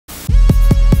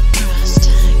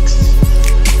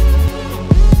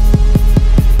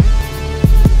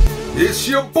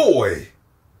your boy.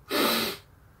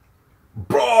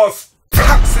 Brass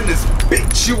tacks in this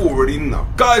bitch, you already know.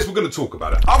 Guys, we're gonna talk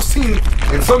about it. I've seen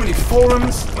in so many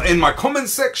forums, in my comment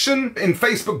section, in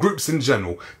Facebook groups in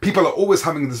general, people are always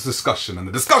having this discussion, and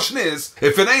the discussion is,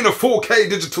 if it ain't a 4K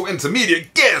digital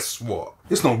intermediate, guess what?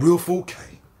 It's not real 4K.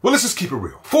 Well, let's just keep it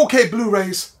real. 4K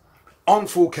Blu-rays aren't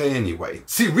 4K anyway.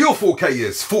 See, real 4K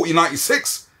is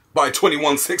 4096 by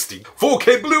 2160.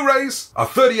 4K Blu-rays are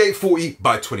 3840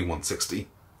 by 2160.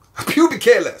 Pubic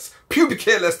hair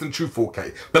less than true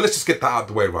 4K. But let's just get that out of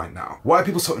the way right now. Why are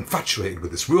people so infatuated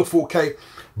with this real 4K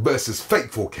versus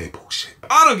fake 4K bullshit?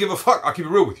 I don't give a fuck, I'll keep it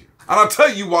real with you. And I'll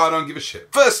tell you why I don't give a shit.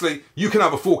 Firstly, you can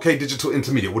have a 4K digital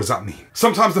intermediate. What does that mean?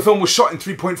 Sometimes the film was shot in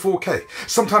 3.4K.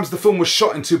 Sometimes the film was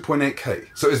shot in 2.8K.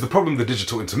 So is the problem the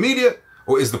digital intermediate,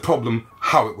 or is the problem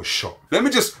how it was shot? Let me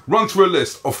just run through a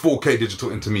list of 4K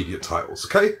digital intermediate titles,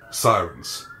 okay?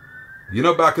 Sirens. You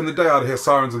know, back in the day, I'd hear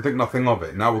Sirens and think nothing of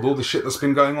it. Now with all the shit that's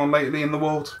been going on lately in the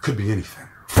world, could be anything.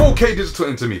 4K digital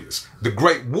intermediates. The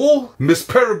Great Wall, Miss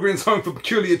Peregrine's Home for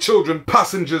Peculiar Children,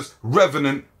 Passengers,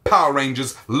 Revenant, Power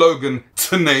Rangers, Logan,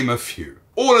 to name a few.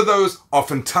 All of those are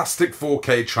fantastic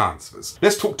 4K transfers.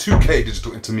 Let's talk 2K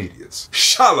digital intermediates.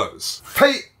 Shallows,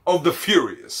 Fate of the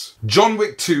Furious, John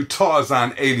Wick 2,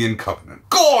 Tarzan, Alien Covenant.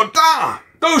 God damn!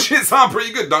 Those shit sound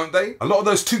pretty good, don't they? A lot of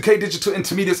those 2K digital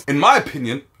intermediates, in my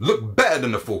opinion, look better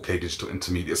than the 4K digital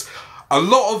intermediates. A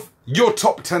lot of your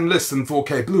top 10 lists in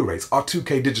 4K Blu-rays are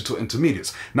 2K digital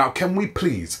intermediates. Now, can we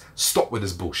please stop with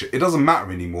this bullshit? It doesn't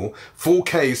matter anymore.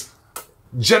 4Ks,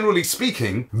 generally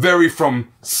speaking, vary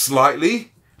from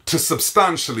slightly to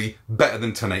substantially better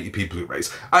than 1080p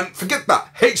Blu-rays. And forget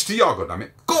that, HDR,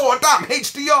 goddammit. Goddamn,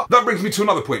 HDR! That brings me to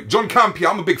another point. John Campia,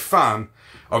 I'm a big fan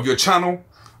of your channel.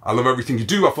 I love everything you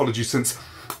do. I followed you since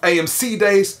AMC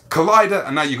days, Collider,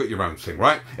 and now you got your own thing,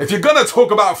 right? If you're gonna talk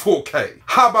about 4K,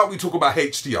 how about we talk about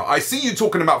HDR? I see you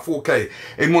talking about 4K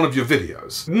in one of your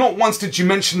videos. Not once did you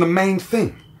mention the main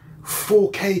thing,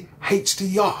 4K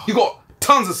HDR. You got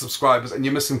tons of subscribers and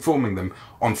you're misinforming them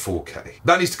on 4K.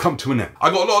 That needs to come to an end. I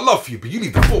got a lot of love for you, but you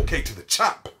leave the 4K to the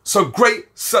chap. So great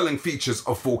selling features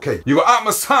of 4K. You got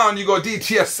Atmos Sound, you got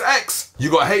DTSX,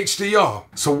 you got HDR.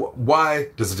 So why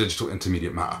does the digital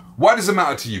intermediate matter? Why does it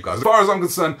matter to you guys? As far as I'm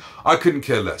concerned, I couldn't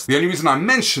care less. The only reason I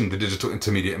mentioned the digital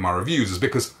intermediate in my reviews is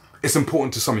because it's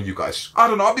important to some of you guys. I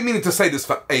don't know, I've been meaning to say this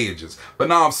for ages, but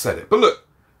now I've said it. But look,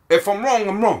 if I'm wrong,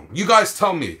 I'm wrong. You guys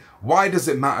tell me, why does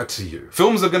it matter to you?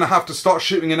 Films are gonna have to start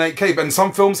shooting in 8K, and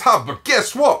some films have, but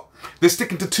guess what? They're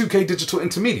sticking to 2K digital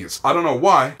intermediates. I don't know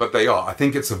why, but they are. I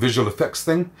think it's a visual effects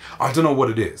thing. I don't know what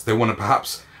it is. They wanna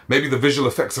perhaps, maybe the visual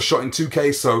effects are shot in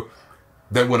 2K, so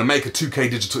they wanna make a 2K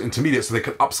digital intermediate so they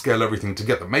can upscale everything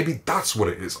together. Maybe that's what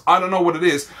it is. I don't know what it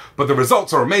is, but the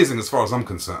results are amazing as far as I'm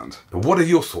concerned. But what are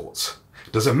your thoughts?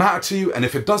 Does it matter to you? And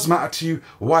if it does matter to you,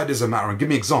 why does it matter? And give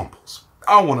me examples.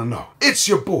 I wanna know. It's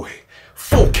your boy,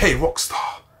 4K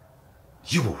Rockstar.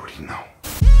 You already know.